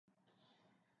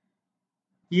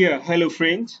Yeah, hello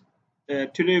friends.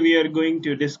 Today we are going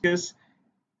to discuss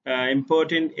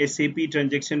important SAP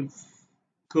transaction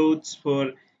codes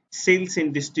for sales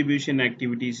and distribution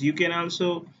activities. You can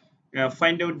also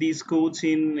find out these codes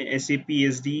in SAP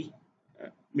SD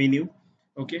menu,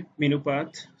 okay, menu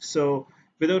path. So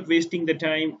without wasting the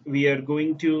time, we are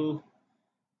going to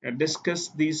discuss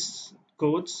these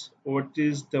codes. What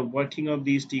is the working of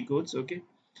these T codes? Okay,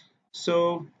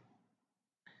 so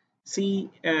see,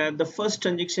 the first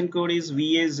transaction code is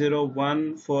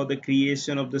VA01 for the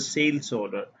creation of the sales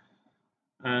order,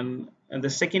 and the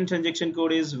second transaction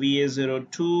code is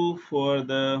VA02 for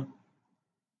the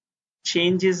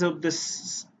changes of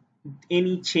this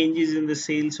any changes in the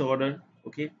sales order.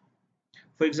 Okay,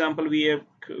 for example, we have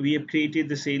created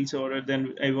the sales order,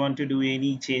 then I want to do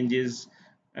any changes,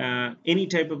 any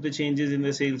type of the changes in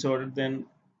the sales order, then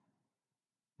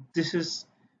this is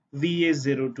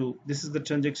VA02. This is the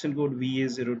transaction code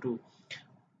VA02.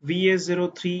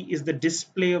 VA03 is the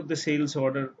display of the sales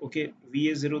order. Okay,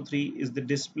 VA03 is the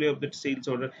display of the sales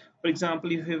order. For example,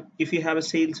 if you have a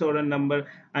sales order number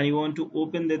and you want to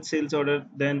open that sales order,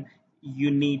 then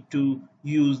you need to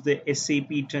use the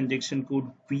SAP transaction code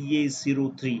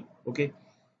VA03. Okay,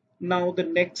 now the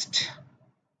next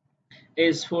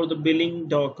is for the billing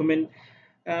document.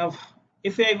 uh,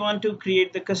 if I want to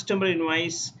create the customer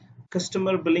invoice,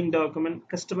 customer billing document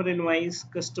is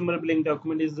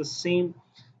the same.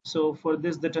 So for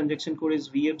this, the transaction code is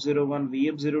VF01.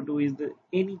 VF02 is the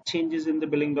any changes in the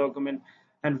billing document,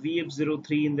 and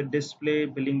VF03 in the display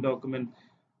billing document.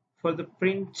 For the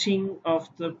printing of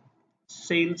the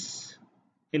sales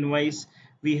invoice,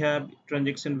 we have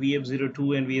transaction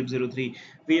VF02 and VF03.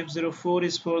 VF04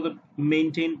 is for the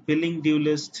maintain billing due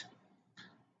list.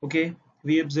 Okay,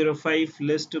 VF05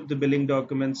 list of the billing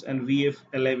documents, and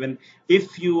VF11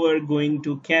 if you are going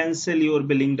to cancel your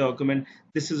billing document.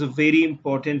 This is a very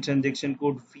important transaction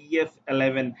code.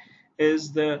 VF11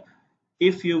 is the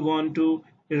if you want to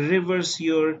reverse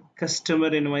your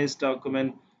customer invoice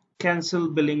document, cancel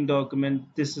billing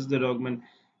document, this is the document.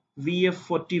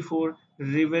 VF44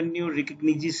 revenue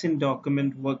recognition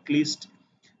document work list.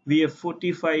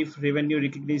 VF45 revenue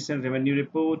recognition revenue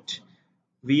report.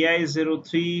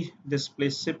 VI03 display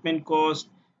shipment cost.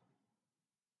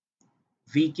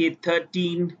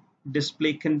 VK13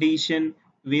 display condition.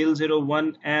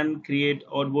 VL01 and create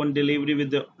outbound delivery with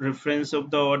the reference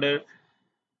of the order.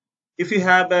 If you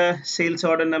have a sales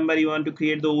order number, you want to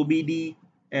create the OBD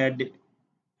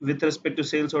with respect to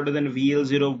sales order, then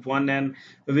VL01 and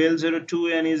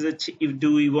VL02 and is a if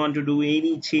do we want to do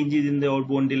any changes in the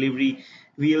outbound delivery.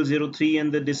 VL03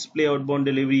 and the display outbound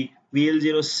delivery.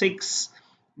 VL06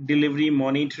 delivery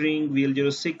monitoring.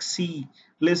 VL06C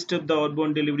list of the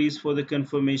outbound deliveries for the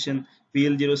confirmation.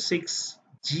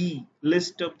 VL06G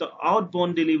list of the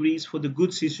outbound deliveries for the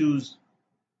goods issues.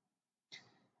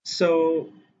 So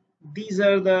these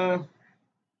are the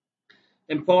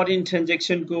important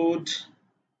transaction code.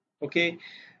 Okay,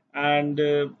 and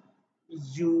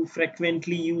you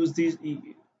frequently use this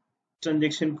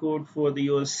transaction code for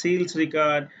your sales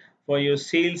record, for your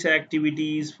sales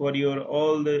activities, for your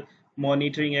all the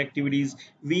monitoring activities.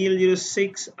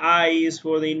 VL06I is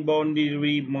for the inbound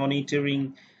delivery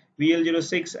monitoring.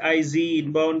 VL06IZ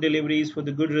inbound deliveries for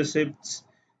the good receipts.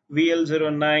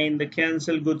 VL09 the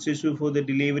cancel goods issue for the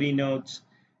delivery notes.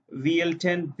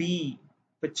 VL10B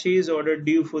purchase order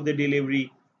due for the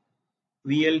delivery.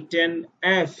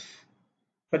 VL10F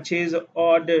purchase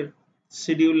order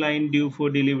schedule line due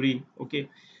for delivery. Okay,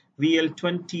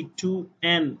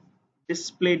 VL22N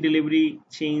display delivery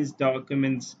change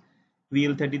documents.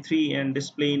 VL33 and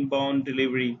display inbound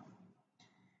delivery.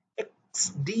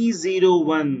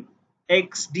 XD01,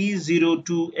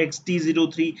 XD02,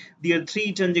 XD03, they are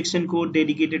three transaction code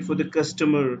dedicated for the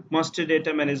customer, master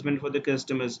data management for the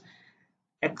customers.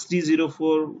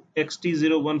 XD04,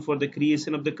 XD01 for the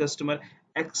creation of the customer,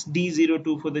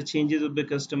 XD02 for the changes of the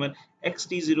customer,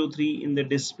 XD03 in the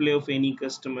display of any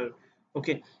customer.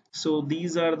 Okay, so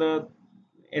these are the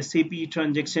SAP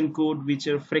transaction code which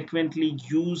are frequently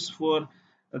used for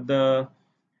the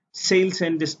sales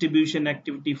and distribution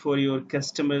activity for your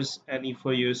customers and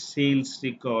for your sales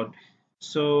record.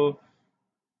 So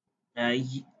uh,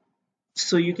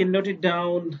 so you can note it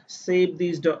down, save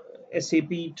these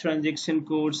SAP transaction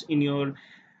codes in your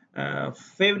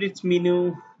favorites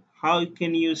menu. How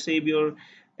can you save your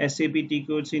SAP T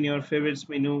codes in your favorites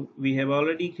menu? We have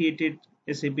already created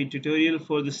SAP tutorial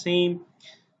for the same.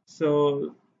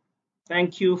 So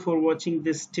thank you for watching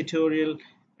this tutorial,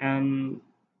 and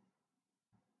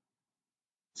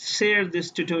share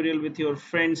this tutorial with your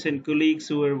friends and colleagues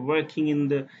who are working in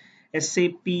the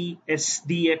SAP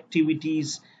SD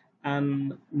activities.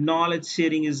 and knowledge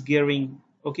sharing is gearing.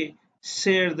 Okay,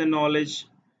 share the knowledge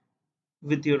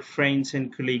with your friends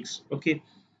and colleagues. Okay,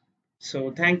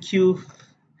 so thank you,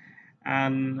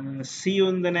 and see you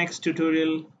in the next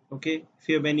tutorial. Okay, if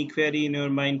you have any query in your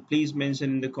mind, please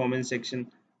mention in the comment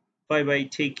section. Bye bye,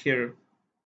 take care.